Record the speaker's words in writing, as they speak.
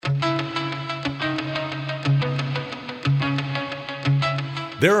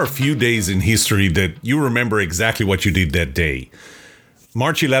There are a few days in history that you remember exactly what you did that day.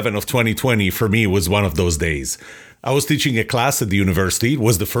 March 11 of 2020 for me was one of those days. I was teaching a class at the university. It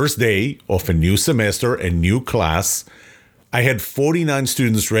was the first day of a new semester, a new class. I had 49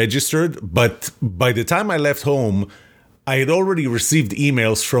 students registered, but by the time I left home, I had already received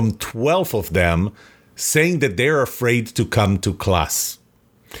emails from 12 of them saying that they're afraid to come to class.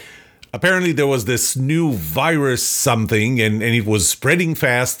 Apparently there was this new virus something and it was spreading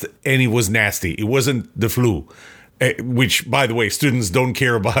fast and it was nasty. It wasn't the flu, which, by the way, students don't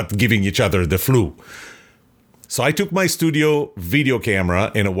care about giving each other the flu. So I took my studio video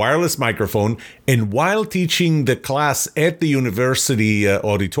camera and a wireless microphone, and while teaching the class at the university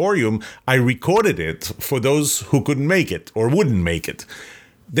auditorium, I recorded it for those who couldn't make it or wouldn't make it.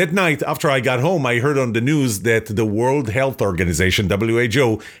 That night, after I got home, I heard on the news that the World Health Organization,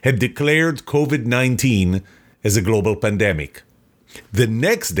 WHO, had declared COVID-19 as a global pandemic. The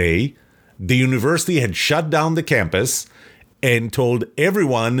next day, the university had shut down the campus and told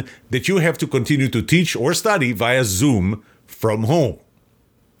everyone that you have to continue to teach or study via Zoom from home.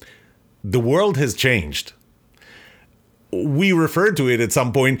 The world has changed. We referred to it at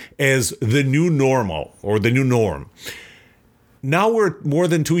some point as the new normal or the new norm. Now we're more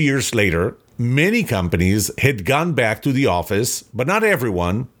than 2 years later. Many companies had gone back to the office, but not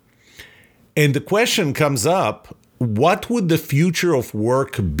everyone. And the question comes up, what would the future of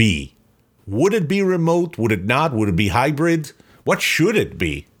work be? Would it be remote? Would it not? Would it be hybrid? What should it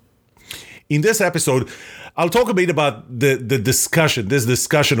be? In this episode, I'll talk a bit about this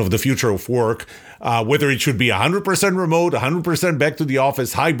discussion of the future of work, whether it should be 100% remote, 100% back to the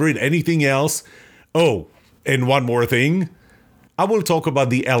office, hybrid, anything else. Oh, and one more thing. I will talk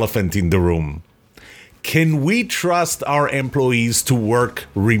about the elephant in the room. Can we trust our employees to work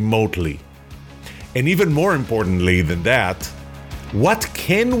remotely? And even more importantly than that, what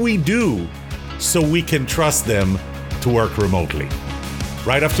can we do so we can trust them to work remotely?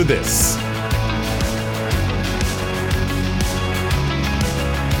 Right after this.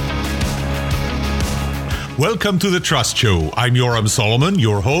 Welcome to The Trust Show. I'm Yoram Solomon,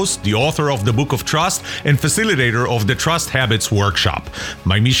 your host, the author of the Book of Trust, and facilitator of the Trust Habits Workshop.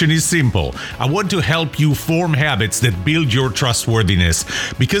 My mission is simple. I want to help you form habits that build your trustworthiness,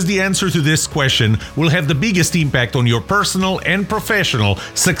 because the answer to this question will have the biggest impact on your personal and professional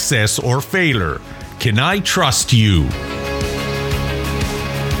success or failure. Can I trust you?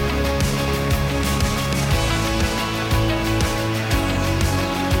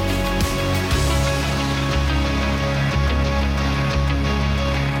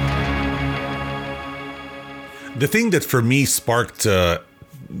 The thing that for me sparked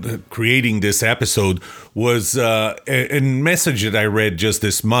creating this episode was a message that I read just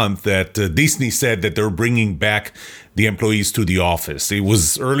this month that Disney said that they're bringing back the employees to the office. It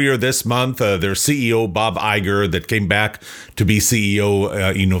was earlier this month, their CEO, Bob Iger, that came back to be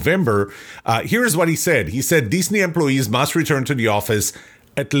CEO in November. Here's what he said. He said Disney employees must return to the office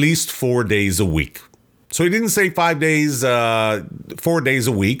at least 4 days a week. So he didn't say 5 days, 4 days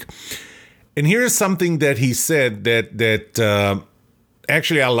a week. And here's something that he said that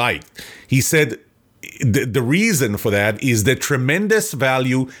actually I liked. He said the reason for that is the tremendous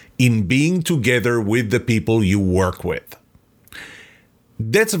value in being together with the people you work with.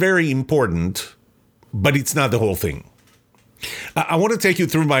 That's very important, but it's not the whole thing. I want to take you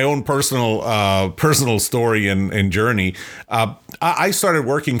through my own personal story and journey. I started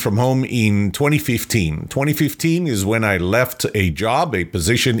working from home in 2015. 2015 is when I left a job, a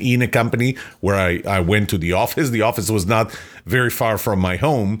position in a company where I went to the office. The office was not very far from my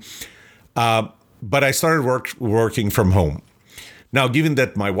home, but I started working from home. Now, given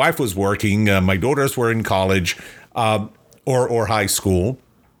that my wife was working, my daughters were in college or high school,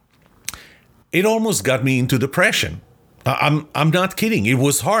 it almost got me into depression. I'm not kidding. It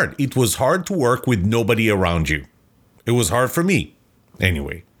was hard. It was hard to work with nobody around you. It was hard for me.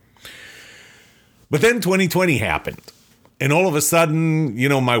 Anyway. But then 2020 happened. And all of a sudden,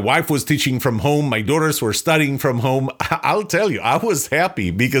 my wife was teaching from home. My daughters were studying from home. I'll tell you, I was happy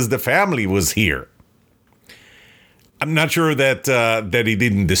because the family was here. I'm not sure that it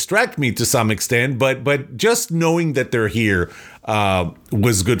didn't distract me to some extent, but just knowing that they're here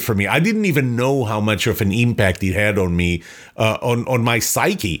was good for me. I didn't even know how much of an impact it had on me, on my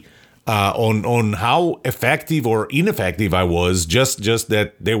psyche, on how effective or ineffective I was, just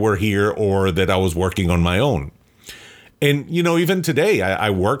that they were here or that I was working on my own. And, even today, I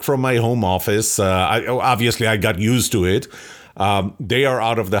work from my home office. Obviously, I got used to it. They are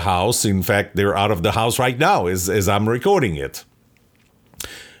out of the house. In fact, they're out of the house right now as I'm recording it.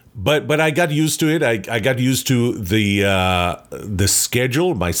 But I got used to it. I got used to the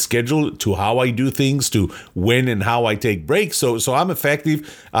schedule, my schedule, to how I do things, to when and how I take breaks. So I'm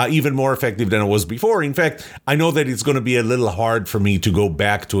effective, even more effective than I was before. In fact, I know that it's going to be a little hard for me to go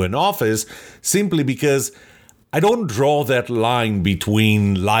back to an office simply because I don't draw that line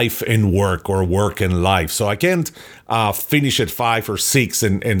between life and work or work and life. So I can't finish at 5 or 6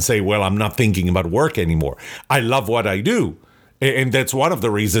 and say, well, I'm not thinking about work anymore. I love what I do. And that's one of the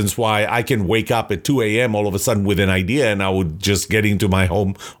reasons why I can wake up at 2 a.m. all of a sudden with an idea, and I would just get into my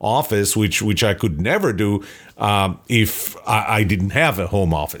home office, which I could never do if I didn't have a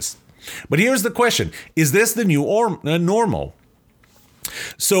home office. But here's the question. Is this the new normal?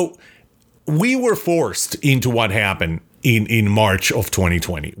 So we were forced into what happened in March of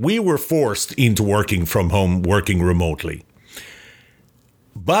 2020. We were forced into working from home, working remotely.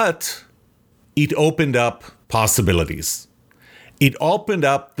 But it opened up possibilities. It opened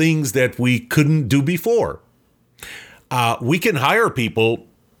up things that we couldn't do before. We can hire people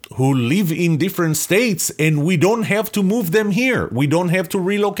who live in different states, and we don't have to move them here. We don't have to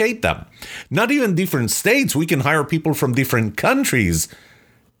relocate them. Not even different states. We can hire people from different countries,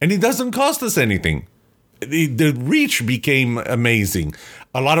 and it doesn't cost us anything. The reach became amazing.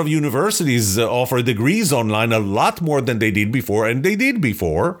 A lot of universities offer degrees online, a lot more than they did before, and they did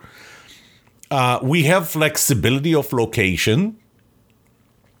before. We have flexibility of location.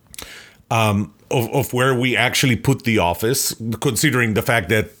 Of where we actually put the office, considering the fact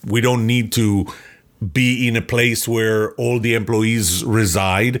that we don't need to be in a place where all the employees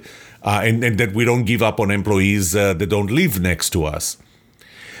reside, and that we don't give up on employees that don't live next to us.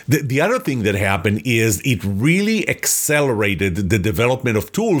 The other thing that happened is it really accelerated the development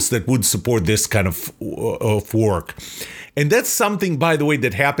of tools that would support this kind of work. And that's something, by the way,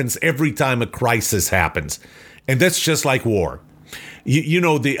 that happens every time a crisis happens. And that's just like war.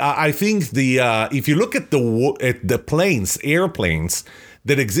 I think if you look at the airplanes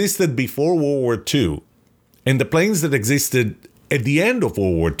that existed before World War II, and the planes that existed at the end of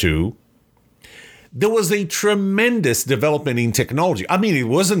World War II, there was a tremendous development in technology. I mean, it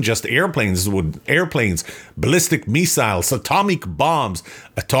wasn't just airplanes, ballistic missiles, atomic bombs,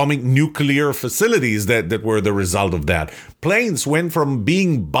 atomic nuclear facilities that were the result of that. Planes went from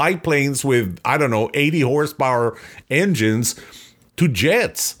being biplanes with, 80 horsepower engines to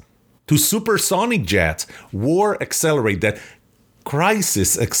jets, to supersonic jets. War accelerates that.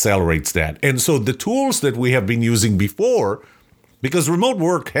 Crisis accelerates that. And so the tools that we have been using before, because remote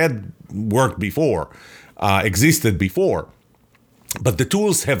work had worked before, existed before, but the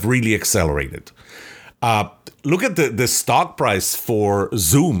tools have really accelerated. Look at the stock price for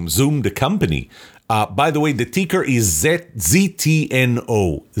Zoom, the company. By the way, the ticker is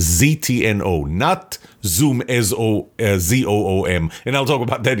ZTNO, not Zoom, ZOOM. And I'll talk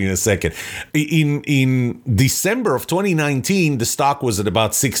about that in a second. In December of 2019, the stock was at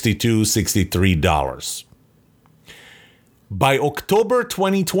about $62, $63. By October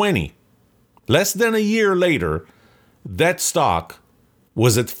 2020, less than a year later, that stock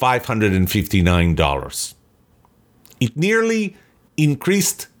was at $559. It nearly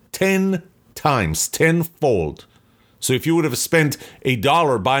increased 10 times, tenfold. So if you would have spent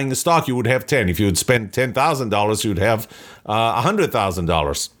 $1 buying a stock, you would have 10. If you would spend $10,000, you would have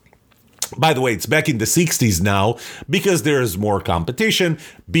 $100,000. By the way, it's back in the 60s now because there is more competition,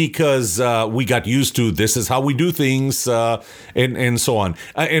 because we got used to this is how we do things, and so on.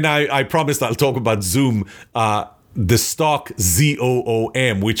 And I promised I'll talk about Zoom, the stock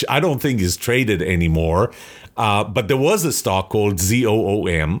ZOOM, which I don't think is traded anymore. But there was a stock called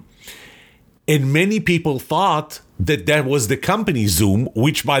ZOOM. And many people thought that was the company Zoom,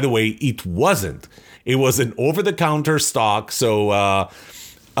 which, by the way, it wasn't. It was an over-the-counter stock. So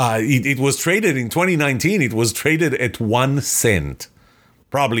it was traded in 2019. It was traded at 1 cent,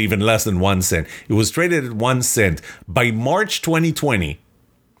 probably even less than 1 cent. It was traded at 1 cent. By March 2020,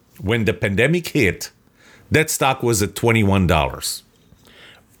 when the pandemic hit, that stock was at $21.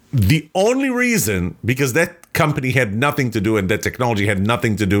 The only reason, because that company had nothing to do, and that technology had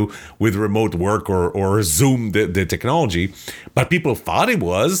nothing to do with remote work or Zoom, the technology, but people thought it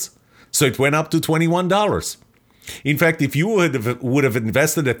was, so it went up to $21. In fact, if you would have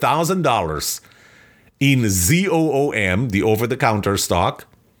invested $1,000 in ZOOM, the over-the-counter stock,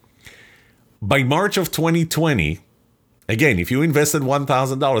 by March of 2020, again, if you invested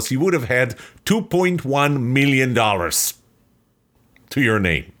 $1,000, you would have had $2.1 million to your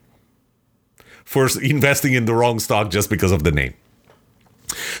name for investing in the wrong stock just because of the name.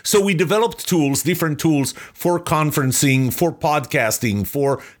 So we developed tools, different tools for conferencing, for podcasting,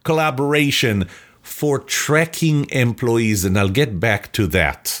 for collaboration, for tracking employees, and I'll get back to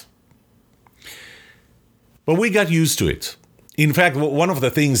that But we got used to it. In fact, one of the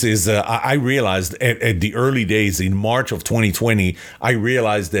things is I realized at the early days in March of 2020, I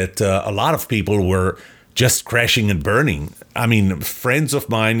realized that a lot of people were just crashing and burning. I mean, friends of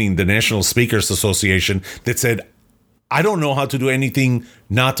mine in the National Speakers Association that said, I don't know how to do anything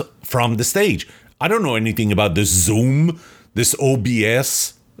not from the stage. I don't know anything about this Zoom, this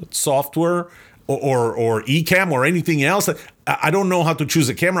OBS software, or Ecamm or anything else. I don't know how to choose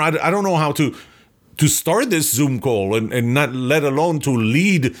a camera. I don't know how to start this Zoom call and not let alone to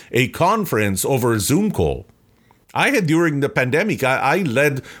lead a conference over a Zoom call. I had during the pandemic, I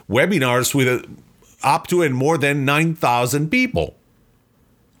led webinars with up to and more than 9,000 people,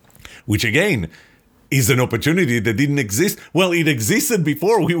 which again is an opportunity that didn't exist. Well, it existed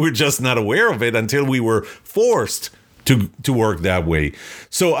before. We were just not aware of it until we were forced to work that way.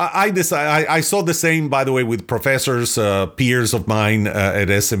 So I decided, I saw the same, by the way, with professors, peers of mine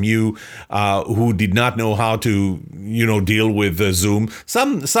at SMU, who did not know how to, deal with Zoom.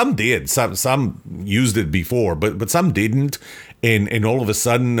 Some did, some used it before, but some didn't. And all of a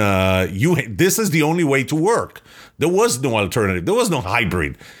sudden, this is the only way to work. There was no alternative. There was no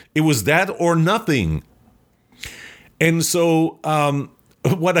hybrid. It was that or nothing. And so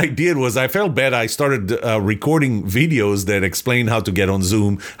what I did was I felt bad. I started recording videos that explain how to get on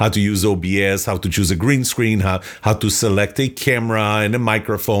Zoom, how to use OBS, how to choose a green screen, how to select a camera and a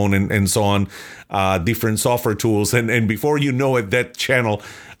microphone and so on, different software tools. And before you know it, that channel,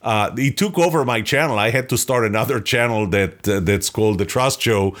 it took over my channel. I had to start another channel that's called The Trust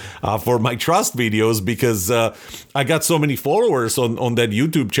Show for my trust videos because I got so many followers on that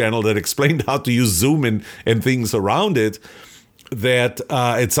YouTube channel that explained how to use Zoom and things around it, that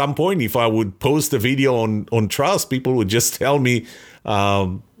at some point, if I would post a video on trust, people would just tell me,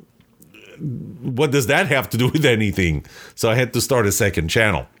 what does that have to do with anything? So I had to start a second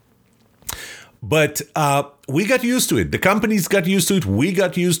channel. But we got used to it. The companies got used to it. We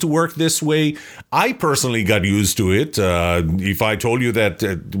got used to work this way. I personally got used to it. If I told you that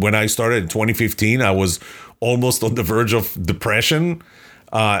when I started in 2015, I was almost on the verge of depression,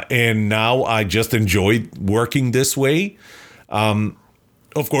 and now I just enjoy working this way.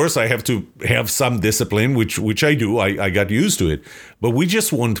 Of course, I have to have some discipline, which I do. I got used to it. But we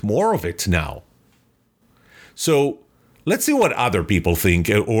just want more of it now. So let's see what other people think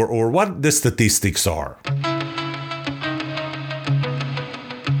or what the statistics are.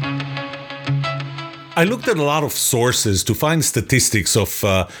 I looked at a lot of sources to find statistics of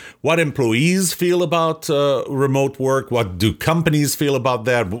what employees feel about remote work, what do companies feel about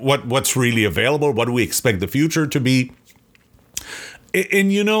that, what's really available, what do we expect the future to be.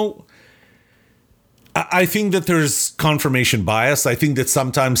 And I think that there's confirmation bias. I think that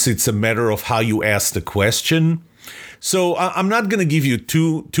sometimes it's a matter of how you ask the question. So I'm not going to give you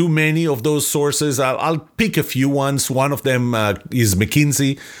too many of those sources. I'll pick a few ones. One of them is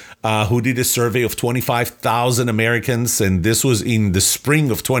McKinsey, who did a survey of 25,000 Americans, and this was in the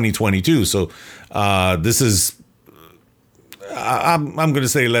spring of 2022. So this is, I'm going to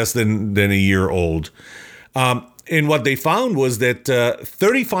say, less than a year old. And what they found was that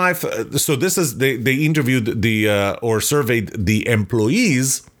 35. So this is they interviewed or surveyed the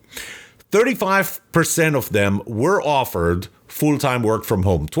employees. 35% of them were offered full-time work from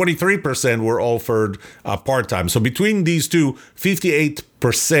home. 23% were offered part-time. So between these two,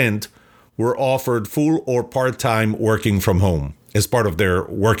 58% were offered full or part-time working from home as part of their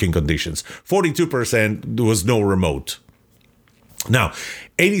working conditions. 42% there was no remote. Now,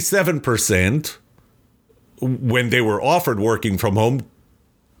 87%, when they were offered working from home,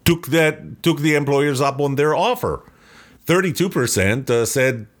 took the employers up on their offer. 32%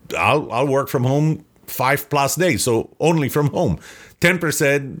 said, I'll work from home 5+ days, so only from home.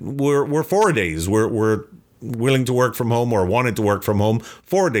 10% were 4 days. Were willing to work from home or wanted to work from home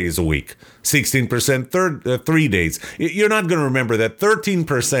 4 days a week. 16% 3 days. You're not going to remember that.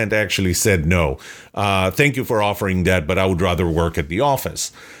 13% actually said no. Thank you for offering that, but I would rather work at the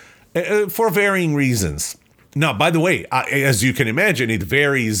office. For varying reasons. Now, by the way, as you can imagine, it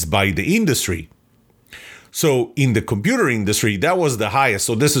varies by the industry. So in the computer industry, that was the highest.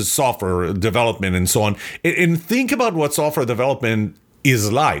 So this is software development and so on. And think about what software development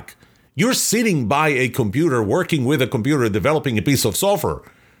is like. You're sitting by a computer, working with a computer, developing a piece of software.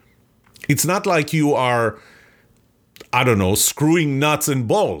 It's not like you are, screwing nuts and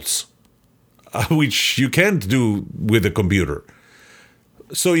bolts, which you can't do with a computer.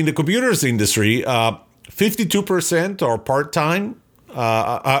 So in the computers industry, 52% are part-time.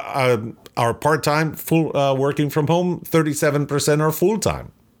 Are part-time, full working from home. 37% are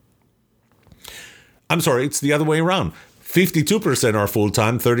full-time. I'm sorry, it's the other way around. 52% are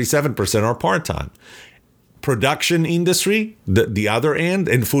full-time, 37% are part-time. Production industry, the other end,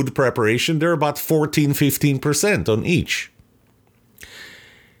 and food preparation, they're about 14-15% on each.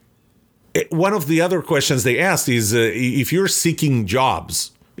 One of the other questions they asked is if you're seeking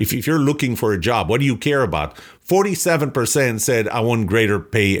jobs, if you're looking for a job, what do you care about? 47% said, I want greater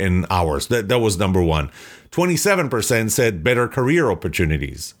pay and hours. That was number one. 27% said better career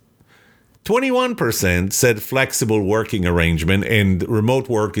opportunities. 21% said flexible working arrangement, and remote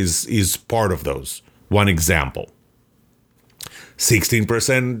work is part of those. One example.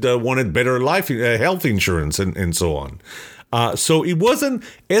 16% wanted better health insurance and so on. So it wasn't,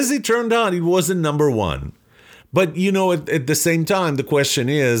 as it turned out, it wasn't number one. But, at the same time, the question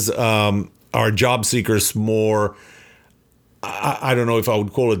is, are job seekers more, I don't know if I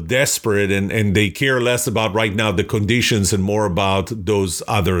would call it desperate, and they care less about right now the conditions and more about those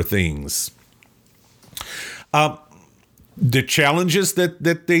other things? The challenges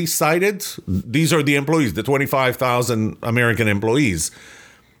that they cited, these are the employees, the 25,000 American employees.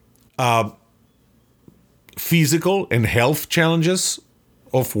 Physical and health challenges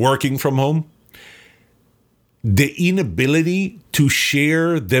of working from home. The inability to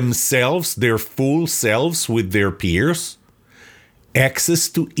share themselves, their full selves with their peers. Access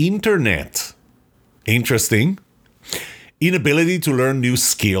to internet. Interesting. Inability to learn new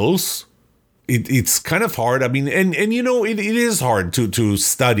skills. It's kind of hard. I mean, and it is hard to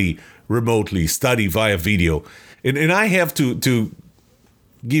study remotely, study via video. And I have to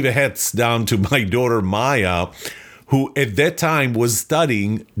give a hats down to my daughter Maya, who at that time was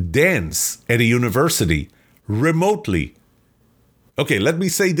studying dance at a university remotely. Okay, let me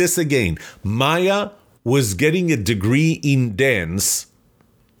say this again. Maya was getting a degree in dance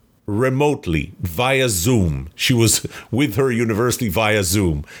remotely via Zoom. She was with her university via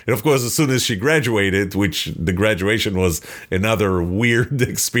Zoom. And of course, as soon as she graduated, which the graduation was another weird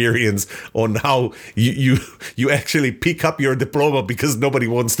experience on how you actually pick up your diploma because nobody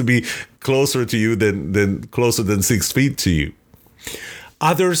wants to be closer to you than closer than 6 feet to you.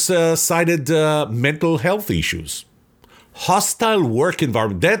 Others cited mental health issues. Hostile work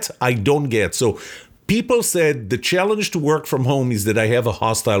environment. That I don't get. So people said the challenge to work from home is that I have a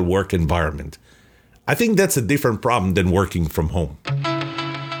hostile work environment. I think that's a different problem than working from home.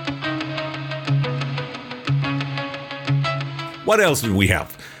 What else do we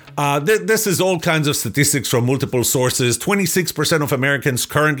have? This is all kinds of statistics from multiple sources. 26% of Americans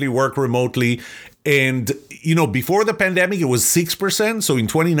currently work remotely. And, before the pandemic, it was 6%. So in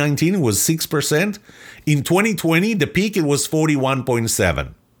 2019, it was 6%. In 2020, the peak, it was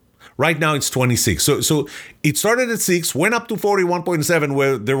 41.7%. Right now, it's 26. So it started at 6, went up to 41.7,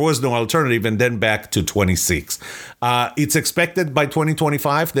 where there was no alternative, and then back to 26. It's expected by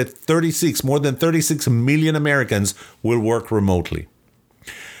 2025 that more than 36 million Americans will work remotely.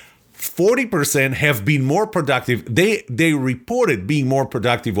 40% have been more productive. They reported being more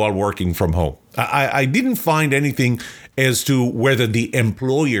productive while working from home. I didn't find anything as to whether the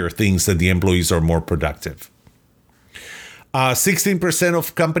employer thinks that the employees are more productive. 16%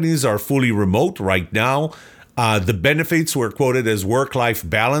 of companies are fully remote right now. The benefits were quoted as work-life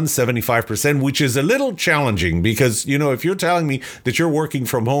balance, 75%, which is a little challenging because, if you're telling me that you're working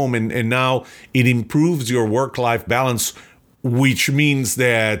from home and now it improves your work-life balance, which means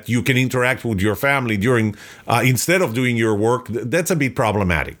that you can interact with your family during instead of doing your work, that's a bit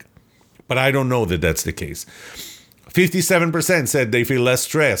problematic. But I don't know that that's the case. 57% said they feel less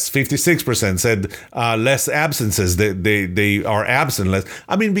stress. 56% said less absences. They are absent less.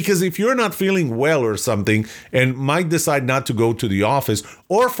 I mean, because if you're not feeling well or something and might decide not to go to the office,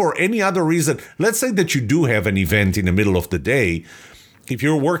 or for any other reason, let's say that you do have an event in the middle of the day. If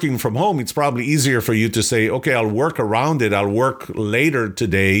you're working from home, it's probably easier for you to say, okay, I'll work around it. I'll work later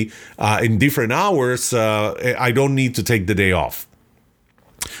today in different hours. I don't need to take the day off.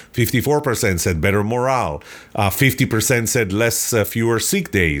 54% said better morale. 50% said fewer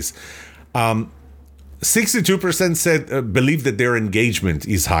sick days. 62% said believe that their engagement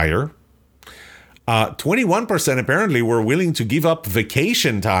is higher. 21% apparently were willing to give up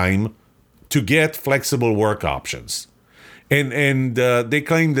vacation time to get flexible work options. And they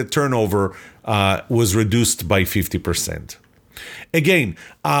claim that turnover was reduced by 50%. Again,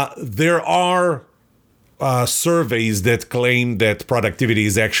 there are surveys that claim that productivity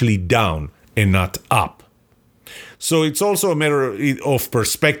is actually down and not up. So it's also a matter of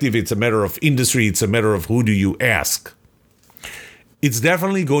perspective. It's a matter of industry. It's a matter of who do you ask. It's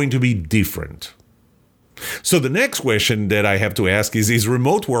definitely going to be different. So the next question that I have to ask is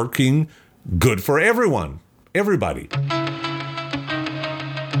remote working good for everyone? Everybody.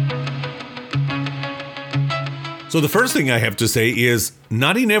 So the first thing I have to say is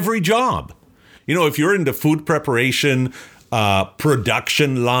not in every job. If you're in the food preparation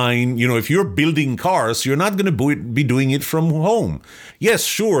production line, if you're building cars, you're not going to be doing it from home. Yes,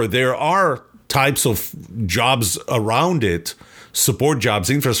 sure, there are types of jobs around it, support jobs,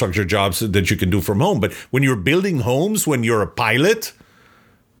 infrastructure jobs that you can do from home. But when you're building homes, when you're a pilot,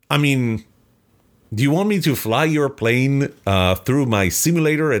 I mean, do you want me to fly your plane through my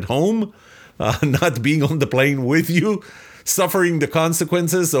simulator at home, not being on the plane with you, suffering the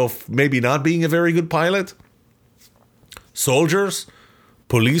consequences of maybe not being a very good pilot? Soldiers,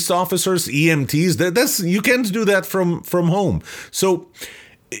 police officers, EMTs, you can't do that from home. So,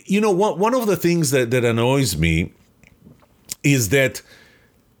 one of the things that annoys me is that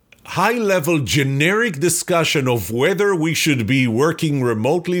high-level generic discussion of whether we should be working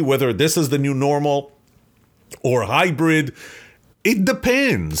remotely, whether this is the new normal or hybrid. It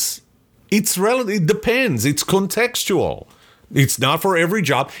depends. It depends. It's contextual. It's not for every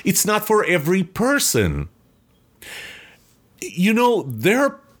job. It's not for every person. There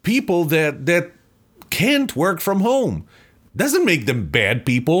are people that can't work from home. Doesn't make them bad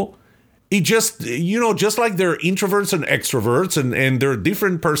people. It just, just like there are introverts and extroverts and there are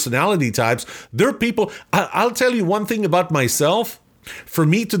different personality types, there are people. I'll tell you one thing about myself. For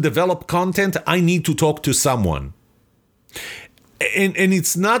me to develop content, I need to talk to someone. And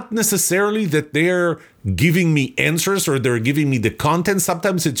it's not necessarily that they're giving me answers or they're giving me the content.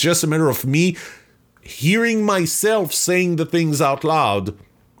 Sometimes it's just a matter of me hearing myself saying the things out loud.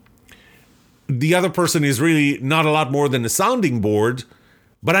 The other person is really not a lot more than a sounding board,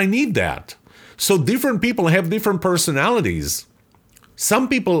 but I need that. So different people have different personalities. Some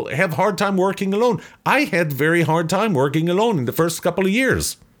people have hard time working alone. I had very hard time working alone in the first couple of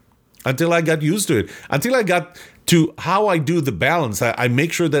years until I got used to it, until I got to how I do the balance. I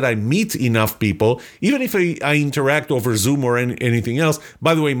make sure that I meet enough people, even if I interact over Zoom or anything else.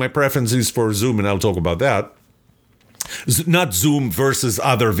 By the way, my preference is for Zoom, and I'll talk about that. Not Zoom versus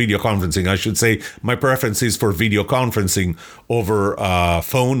other video conferencing. I should say my preference is for video conferencing over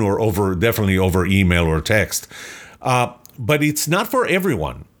phone or definitely over email or text. But it's not for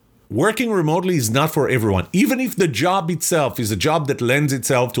everyone. Working remotely is not for everyone. Even if the job itself is a job that lends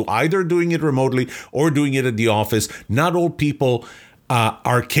itself to either doing it remotely or doing it at the office, not all people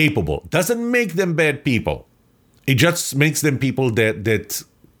are capable. Doesn't make them bad people. It just makes them people that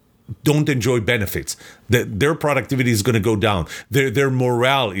don't enjoy benefits. That their productivity is going to go down. Their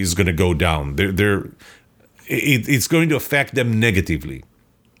morale is going to go down. It's going to affect them negatively.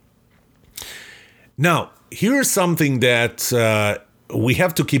 Now, here's something that we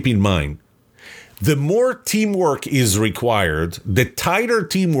have to keep in mind. The more teamwork is required, the tighter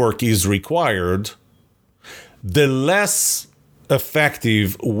teamwork is required, the less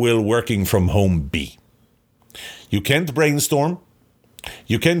effective will working from home be. You can't brainstorm.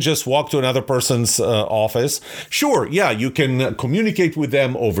 You can just walk to another person's office. Sure, yeah, you can communicate with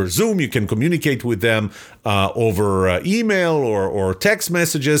them over Zoom. You can communicate with them over email or text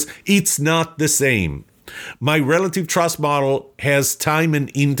messages. It's not the same. My relative trust model has time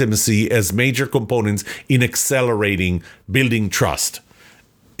and intimacy as major components in accelerating building trust.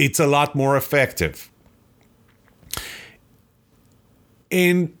 It's a lot more effective.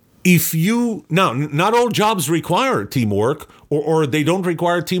 And not all jobs require teamwork or they don't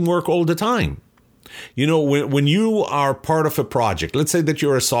require teamwork all the time. When you are part of a project, let's say that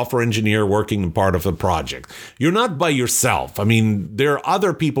you're a software engineer working in part of a project, you're not by yourself. I mean, there are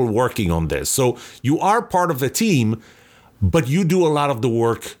other people working on this. So you are part of a team, but you do a lot of the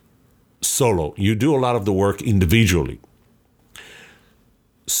work solo. You do a lot of the work individually.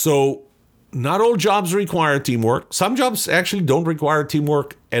 So not all jobs require teamwork. Some jobs actually don't require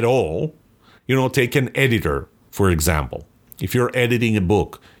teamwork at all. Take an editor, for example. If you're editing a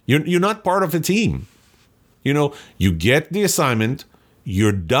book, you're not part of a team. You get the assignment,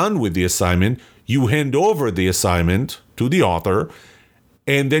 you're done with the assignment, you hand over the assignment to the author,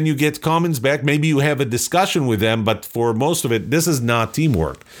 and then you get comments back. Maybe you have a discussion with them, but for most of it, this is not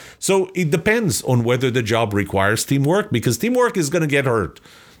teamwork. So it depends on whether the job requires teamwork, because teamwork is going to get hurt.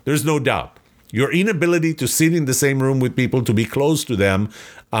 There's no doubt. Your inability to sit in the same room with people, to be close to them,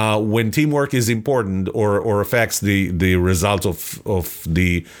 when teamwork is important or affects the result of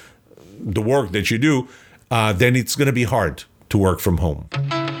the work that you do, then it's going to be hard to work from home.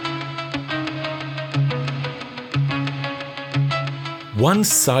 One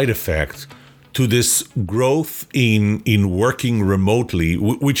side effect to this growth in working remotely,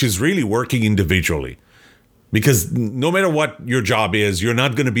 which is really working individually, because no matter what your job is, you're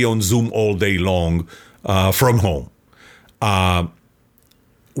not going to be on Zoom all day long from home.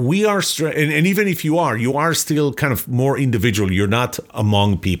 We are, and even if you are still kind of more individual. You're not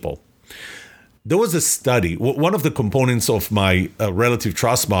among people. There was a study. One of the components of my relative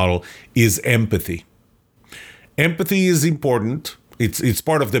trust model is empathy. Empathy is important. It's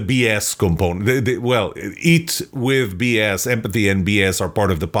part of the BS component. Eat with BS, empathy and BS are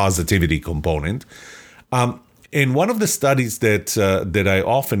part of the positivity component. And one of the studies that I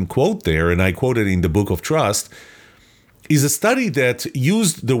often quote there, and I quote it in the Book of Trust, is a study that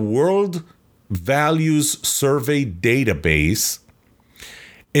used the World Values Survey database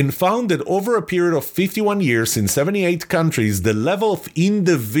and found that over a period of 51 years in 78 countries, the level of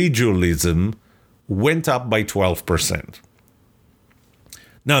individualism went up by 12%.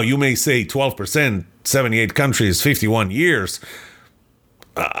 Now, you may say 12%, 78 countries, 51 years.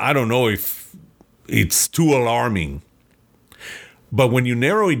 I don't know if it's too alarming. But when you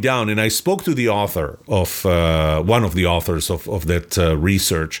narrow it down, and I spoke to the author of, one of the authors of that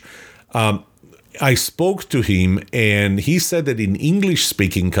research, I spoke to him, and he said that in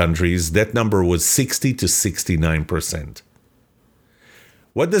English-speaking countries, that number was 60 to 69%.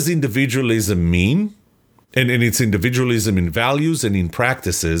 What does individualism mean? And it's individualism in values and in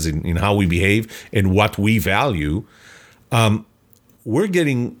practices, in how we behave and what we value. We're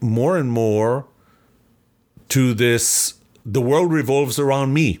getting more and more to this, the world revolves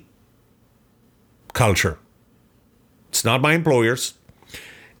around me culture. It's not my employers.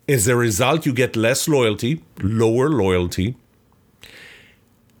 As a result, you get less loyalty, lower loyalty.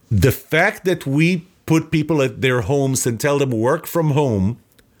 The fact that we put people at their homes and tell them work from home.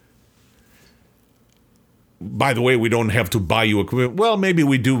 By the way, we don't have to buy you equipment. Well, maybe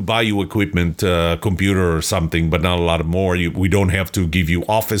we do buy you equipment, computer or something, but not a lot more. We don't have to give you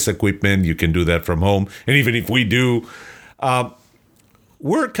office equipment. You can do that from home. And even if we do,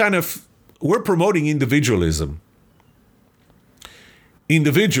 we're promoting individualism.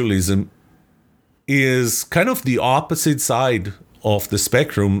 Individualism is kind of the opposite side of the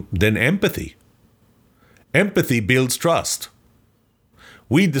spectrum than empathy. Empathy builds trust.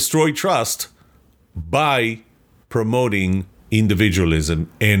 We destroy trust by promoting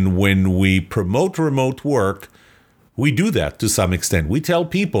individualism. And when we promote remote work, we do that to some extent. We tell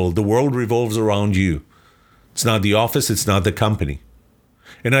people the world revolves around you. It's not the office, it's not the company.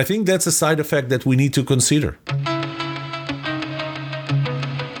 And I think that's a side effect that we need to consider.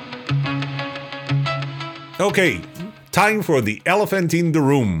 Okay, time for the elephant in the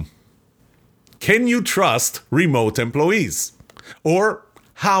room. Can you trust remote employees? Or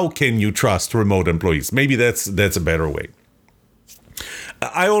how can you trust remote employees? Maybe that's a better way.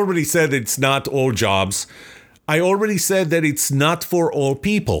 I already said it's not all jobs. I already said that it's not for all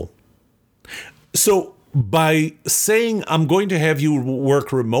people. So by saying I'm going to have you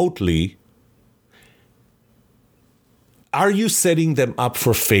work remotely, are you setting them up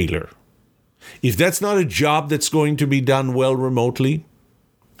for failure? If that's not a job that's going to be done well remotely,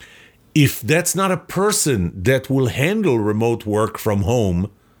 if that's not a person that will handle remote work from home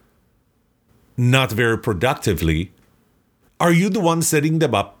not very productively, are you the one setting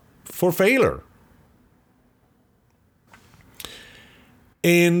them up for failure?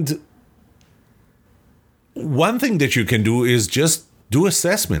 And one thing that you can do is just do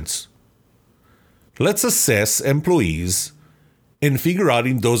assessments. Let's assess employees and figure out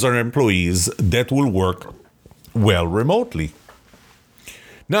if those are employees that will work well remotely.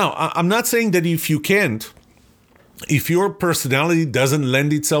 Now, I'm not saying that if you can't, if your personality doesn't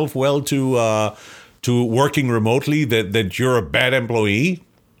lend itself well to working remotely, that you're a bad employee.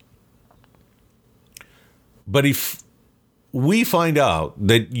 But if we find out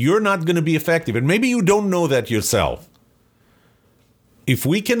that you're not going to be effective, and maybe you don't know that yourself, if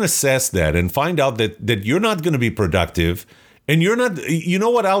we can assess that and find out that you're not going to be productive, and you're not, you know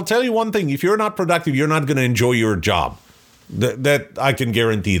what, I'll tell you one thing, if you're not productive, you're not going to enjoy your job. That I can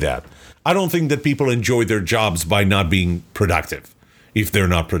guarantee that. I don't think that people enjoy their jobs by not being productive, if they're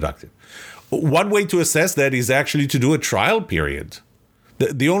not productive. One way to assess that is actually to do a trial period.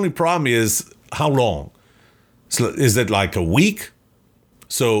 The only problem is how long? So is it like a week?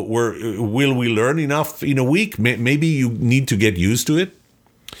 So will we learn enough in a week? Maybe you need to get used to it.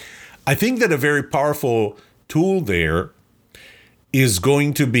 I think that a very powerful tool there is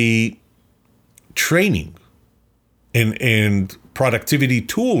going to be training and productivity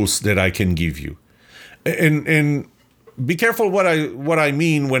tools that I can give you. And be careful what I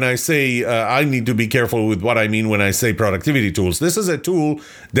mean when I say, I need to be careful with what I mean when I say productivity tools. This is a tool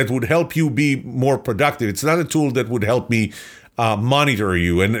that would help you be more productive. It's not a tool that would help me monitor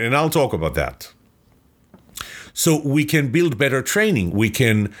you. And I'll talk about that. So we can build better training. We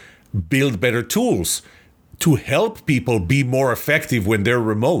can build better tools to help people be more effective when they're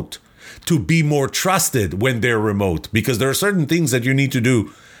remote, to be more trusted when they're remote, because there are certain things that you need to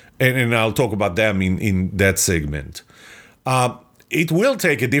do and I'll talk about them in that segment. It will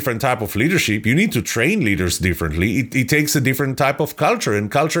take a different type of leadership. You need to train leaders differently. It takes a different type of culture,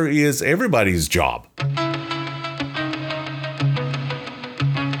 and culture is everybody's job.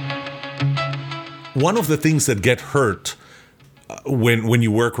 One of the things that get hurt when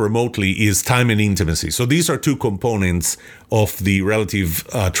you work remotely is time and intimacy. So these are two components of the relative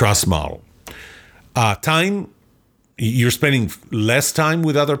trust model. Time, you're spending less time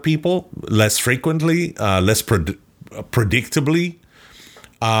with other people, less frequently, less predictably,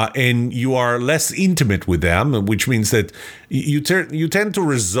 and you are less intimate with them, which means that you tend to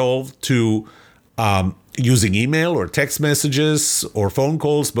resolve to using email or text messages or phone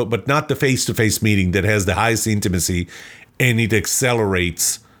calls, but not the face-to-face meeting that has the highest intimacy, and it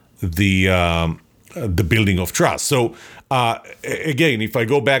accelerates the building of trust. So again, if I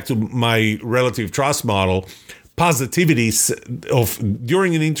go back to my relative trust model, positivity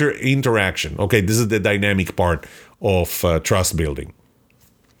during an interaction. Okay, this is the dynamic part of trust building.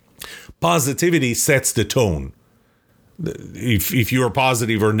 Positivity sets the tone. If you're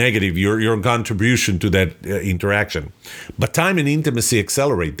positive or negative, your contribution to that interaction. But time and intimacy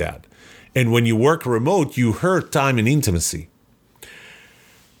accelerate that. And when you work remote, you hurt time and intimacy.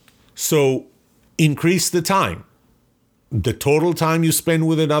 So increase the time. The total time you spend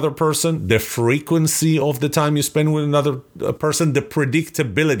with another person, the frequency of the time you spend with another person, the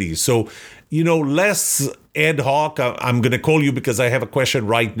predictability. So, less ad hoc. I'm going to call you because I have a question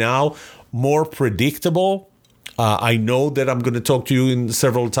right now. More predictable. I know that I'm going to talk to you in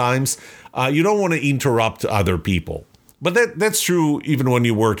several times. You don't want to interrupt other people. But that's true even when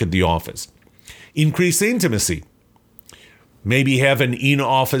you work at the office. Increase intimacy. Maybe have an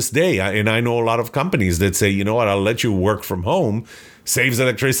in-office day. And I know a lot of companies that say, you know what, I'll let you work from home. Saves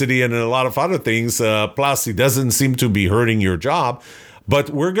electricity and a lot of other things. Plus, it doesn't seem to be hurting your job. But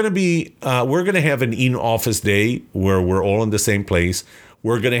we're going to have an in-office day where we're all in the same place.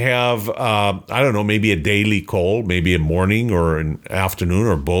 We're going to have, maybe a daily call, maybe a morning or an afternoon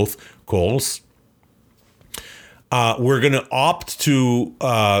or both calls. We're going to opt to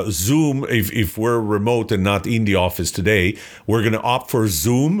Zoom if we're remote and not in the office today. We're going to opt for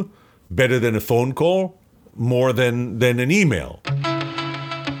Zoom better than a phone call, more than an email.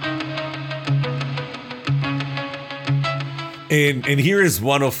 And here is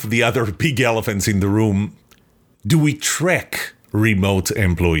one of the other big elephants in the room. Do we track remote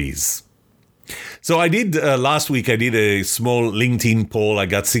employees? So I did last week, I did a small LinkedIn poll. I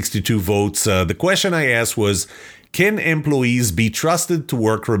got 62 votes. The question I asked was, can employees be trusted to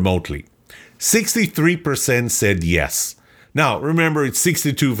work remotely? 63% said yes. Now, remember, it's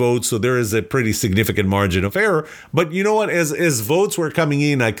 62 votes, so there is a pretty significant margin of error. But you know what? As votes were coming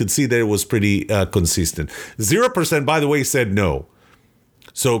in, I could see that it was pretty consistent. 0%, by the way, said no.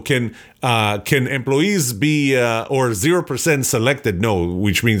 So can employees be, or 0% selected no,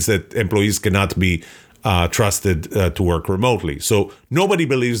 which means that employees cannot be trusted to work remotely. So nobody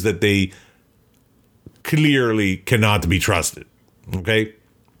believes that they clearly cannot be trusted. Okay?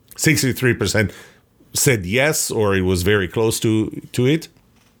 63% said yes, or it was very close to it.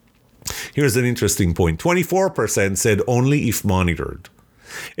 Here's an interesting point. 24% said only if monitored.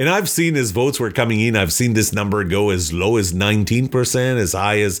 And I've seen as votes were coming in, I've seen this number go as low as 19%, as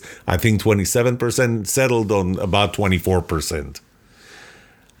high as, I think, 27%, settled on about 24%.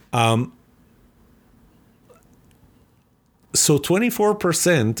 So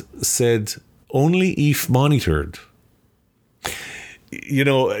 24% said only if monitored.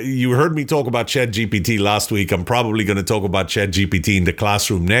 You heard me talk about ChatGPT last week. I'm probably going to talk about ChatGPT in the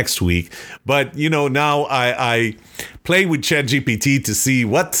classroom next week. But, now I play with ChatGPT to see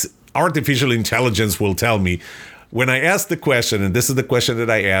what artificial intelligence will tell me. When I ask the question, and this is the question that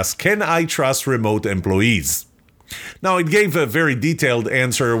I asked, can I trust remote employees? Now, it gave a very detailed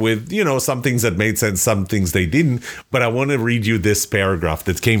answer with, some things that made sense, some things they didn't. But I want to read you this paragraph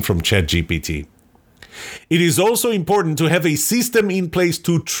that came from ChatGPT. It is also important to have a system in place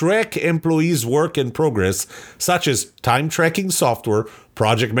to track employees' work and progress, such as time tracking software,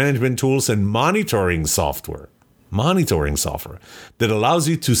 project management tools, and monitoring software that allows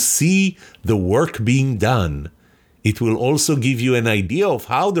you to see the work being done. It will also give you an idea of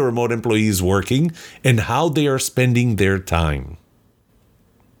how the remote employee is working and how they are spending their time.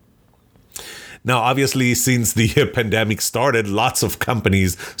 Now, obviously, since the pandemic started, lots of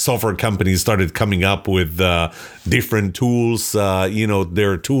software companies started coming up with different tools.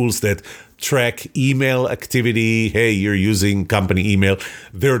 There are tools that track email activity. Hey, you're using company email.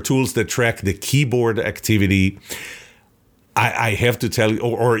 There are tools that track the keyboard activity. I have to tell you,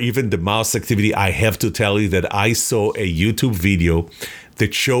 or even the mouse activity, I have to tell you that I saw a YouTube video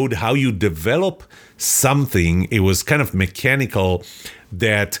that showed how you develop something. It was kind of mechanical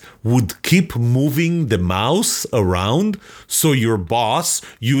that would keep moving the mouse around. So your boss,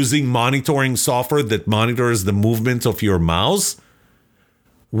 using monitoring software that monitors the movement of your mouse,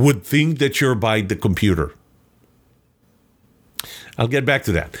 would think that you're by the computer. I'll get back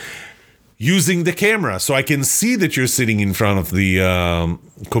to that. Using the camera, so I can see that you're sitting in front of the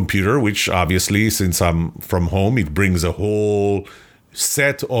computer, which obviously, since I'm from home, it brings a whole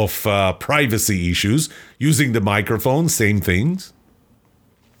set of privacy issues. Using the microphone, same things.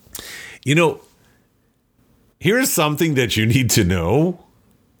 You know, here's something that you need to know.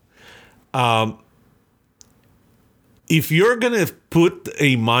 If you're going to put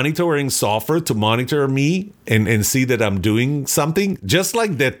a monitoring software to monitor me and see that I'm doing something, just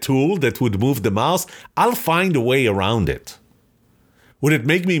like that tool that would move the mouse, I'll find a way around it. Would it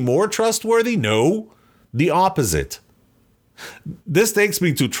make me more trustworthy? No, the opposite. This takes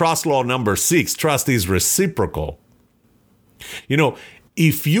me to trust law number 6. Trust is reciprocal. You know,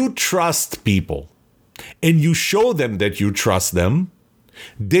 if you trust people and you show them that you trust them,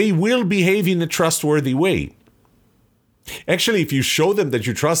 they will behave in a trustworthy way. Actually, if you show them that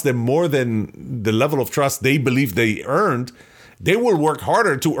you trust them more than the level of trust they believe they earned, they will work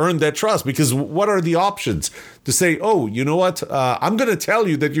harder to earn that trust. Because what are the options? To say, oh, you know what? I'm going to tell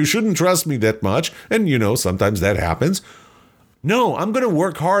you that you shouldn't trust me that much. And, you know, sometimes that happens. No, I'm going to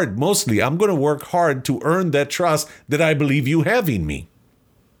work hard. Mostly, I'm going to work hard to earn that trust that I believe you have in me.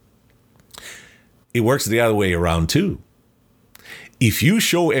 It works the other way around, too. If you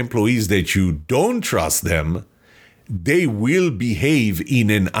show employees that you don't trust them, they will behave in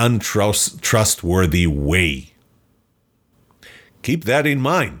an untrustworthy way. Keep that in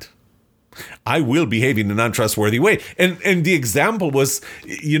mind. I will behave in an untrustworthy way. And the example was,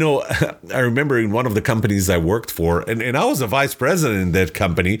 you know, I remember in one of the companies I worked for, and I was a vice president in that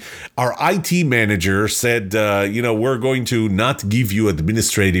company, our IT manager said, you know, we're going to not give you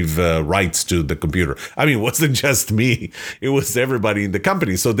administrative rights to the computer. I mean, it wasn't just me. It was everybody in the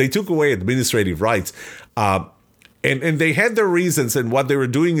company. So they took away administrative rights. And they had their reasons, and what they were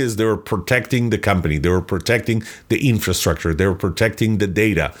doing is they were protecting the company. They were protecting the infrastructure. They were protecting the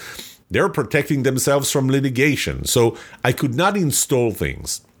data. They were protecting themselves from litigation. So I could not install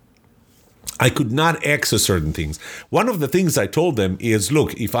things. I could not access certain things. One of the things I told them is,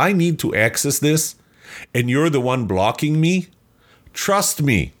 look, if I need to access this and you're the one blocking me, trust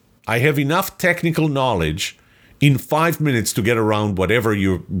me, I have enough technical knowledge in 5 minutes to get around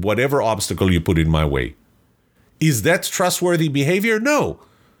whatever obstacle you put in my way. Is that trustworthy behavior? No.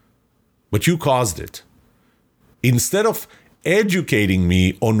 But you caused it. Instead of educating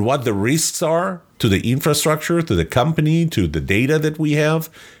me on what the risks are to the infrastructure, to the company, to the data that we have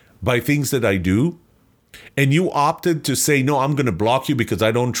by things that I do, and you opted to say, no, I'm going to block you because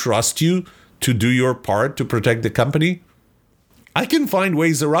I don't trust you to do your part to protect the company, I can find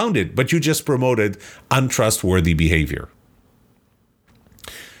ways around it, but you just promoted untrustworthy behavior.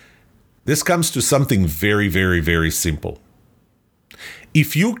 This comes to something very, very, very simple.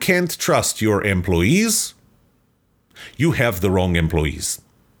 If you can't trust your employees, you have the wrong employees.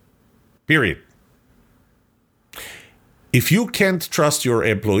 Period. If you can't trust your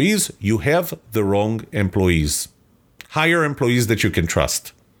employees, you have the wrong employees. Hire employees that you can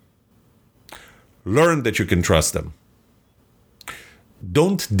trust. Learn that you can trust them.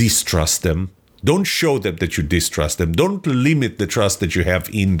 Don't distrust them. Don't show them that you distrust them. Don't limit the trust that you have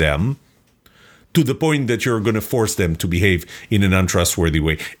in them to the point that you're going to force them to behave in an untrustworthy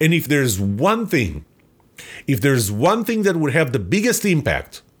way. And if there's one thing that would have the biggest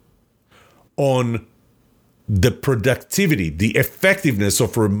impact on the productivity, the effectiveness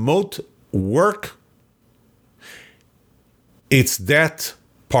of remote work, it's that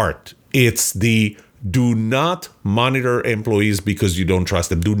part. It's the do not monitor employees because you don't trust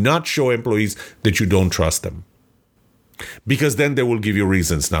them. Do not show employees that you don't trust them, because then they will give you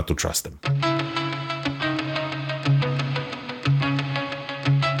reasons not to trust them.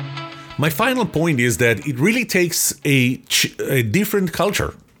 My final point is that it really takes a different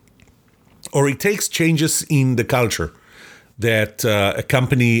culture, or it takes changes in the culture that a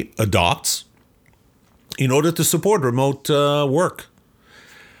company adopts in order to support remote work.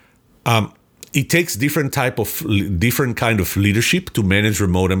 It takes different kind of leadership to manage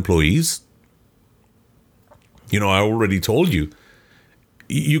remote employees. You know, I already told you,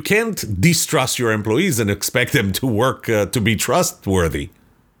 you can't distrust your employees and expect them to work to be trustworthy.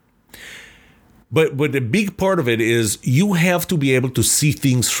 But a big part of it is you have to be able to see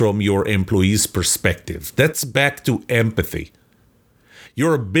things from your employees' perspective. That's back to empathy.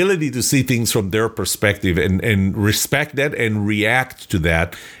 Your ability to see things from their perspective and respect that and react to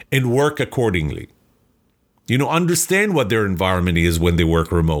that and work accordingly. Understand what their environment is when they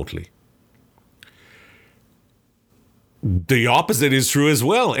work remotely. The opposite is true as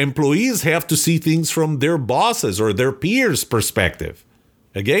well. Employees have to see things from their bosses or their peers' perspective.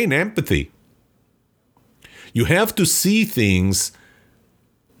 Again, empathy. You have to see things.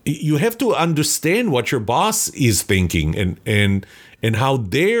 You have to understand what your boss is thinking and how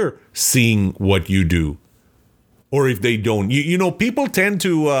they're seeing what you do. Or if they don't. People tend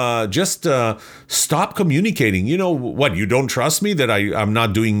to just stop communicating. What, you don't trust me that I'm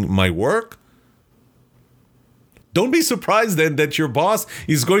not doing my work? Don't be surprised then that your boss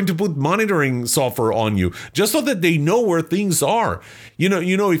is going to put monitoring software on you just so that they know where things are.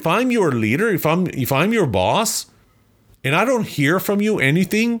 If I'm your leader, if I'm your boss, and I don't hear from you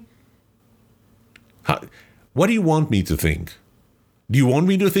anything, what do you want me to think? Do you want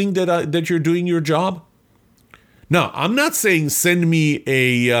me to think that you're doing your job? Now, I'm not saying send me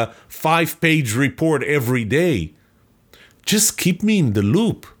a 5-page report every day. Just keep me in the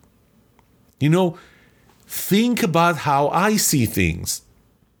loop. Think about how I see things.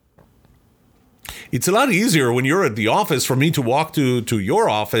 It's a lot easier when you're at the office for me to walk to your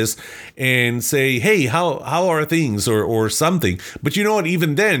office and say, hey, how are things or something. But you know what?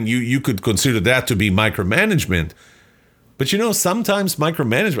 Even then, you could consider that to be micromanagement. But sometimes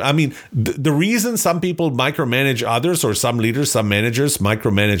micromanagement, the reason some people micromanage others or some leaders, some managers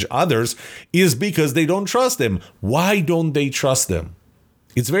micromanage others is because they don't trust them. Why don't they trust them?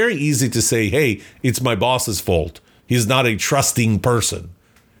 It's very easy to say, hey, it's my boss's fault. He's not a trusting person.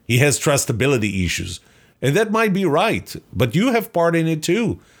 He has trustability issues. And that might be right, but you have part in it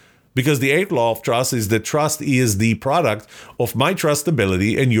too. Because the 8th law of trust is that trust is the product of my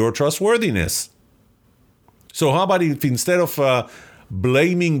trustability and your trustworthiness. So how about if instead of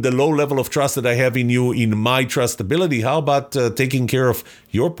blaming the low level of trust that I have in you in my trustability, how about taking care of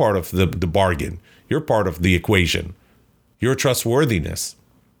your part of the bargain, your part of the equation, your trustworthiness?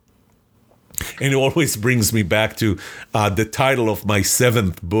 And it always brings me back to the title of my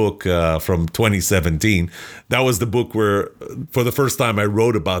 7th book from 2017. That was the book where, for the first time, I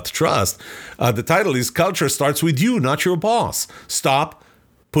wrote about trust. The title is Culture Starts With You, Not Your Boss. Stop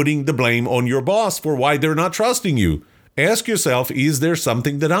putting the blame on your boss for why they're not trusting you. Ask yourself, is there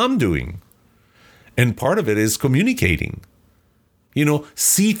something that I'm doing? And part of it is communicating.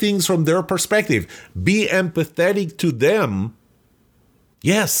 See things from their perspective. Be empathetic to them.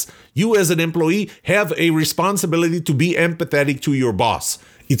 Yes, you as an employee have a responsibility to be empathetic to your boss.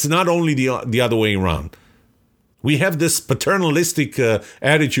 It's not only the other way around. We have this paternalistic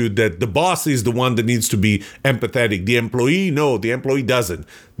attitude that the boss is the one that needs to be empathetic. The employee, no, the employee doesn't.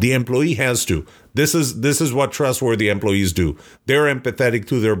 The employee has to. This is what trustworthy employees do. They're empathetic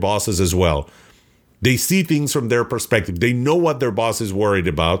to their bosses as well. They see things from their perspective. They know what their boss is worried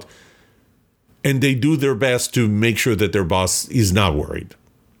about, and they do their best to make sure that their boss is not worried.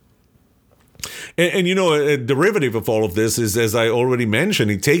 And a derivative of all of this is, as I already mentioned,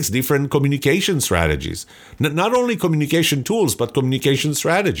 it takes different communication strategies. Not only communication tools, but communication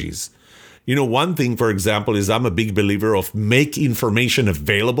strategies. One thing, for example, is I'm a big believer of make information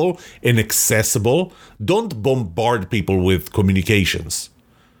available and accessible. Don't bombard people with communications.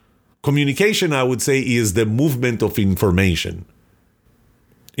 Communication, I would say, is the movement of information.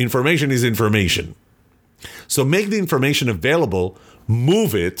 Information is information. So make the information available,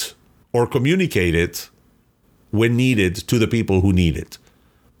 move it, or communicate it when needed to the people who need it.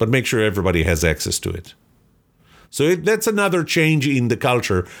 But make sure everybody has access to it. So that's another change in the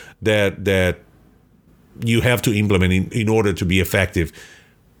culture that you have to implement in order to be effective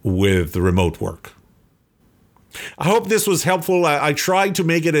with remote work. I hope this was helpful. I tried to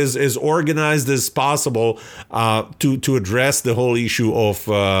make it as organized as possible to address the whole issue of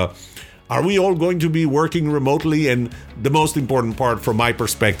are we all going to be working remotely? And the most important part from my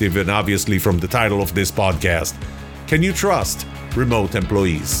perspective, and obviously from the title of this podcast, can you trust remote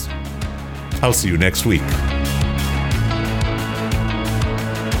employees? I'll see you next week.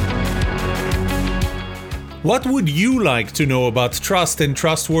 What would you like to know about trust and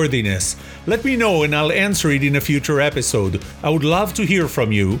trustworthiness? Let me know and I'll answer it in a future episode. I would love to hear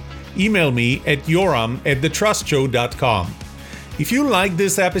from you. Email me at yoram@thetrustshow.com. If you like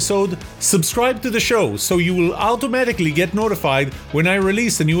this episode, subscribe to the show so you will automatically get notified when I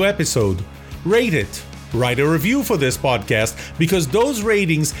release a new episode. Rate it. Write a review for this podcast because those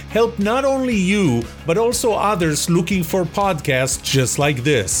ratings help not only you, but also others looking for podcasts just like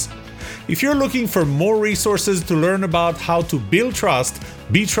this. If you're looking for more resources to learn about how to build trust,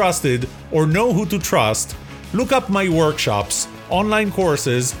 be trusted, or know who to trust, look up my workshops online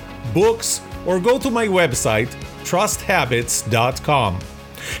courses, books, or go to my website, trusthabits.com.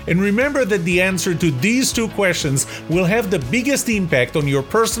 And remember that the answer to these two questions will have the biggest impact on your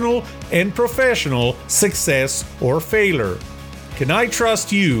personal and professional success or failure. Can I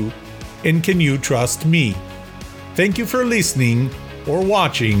trust you, and can you trust me? Thank you for listening or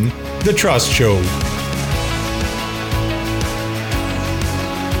watching The Trust Show.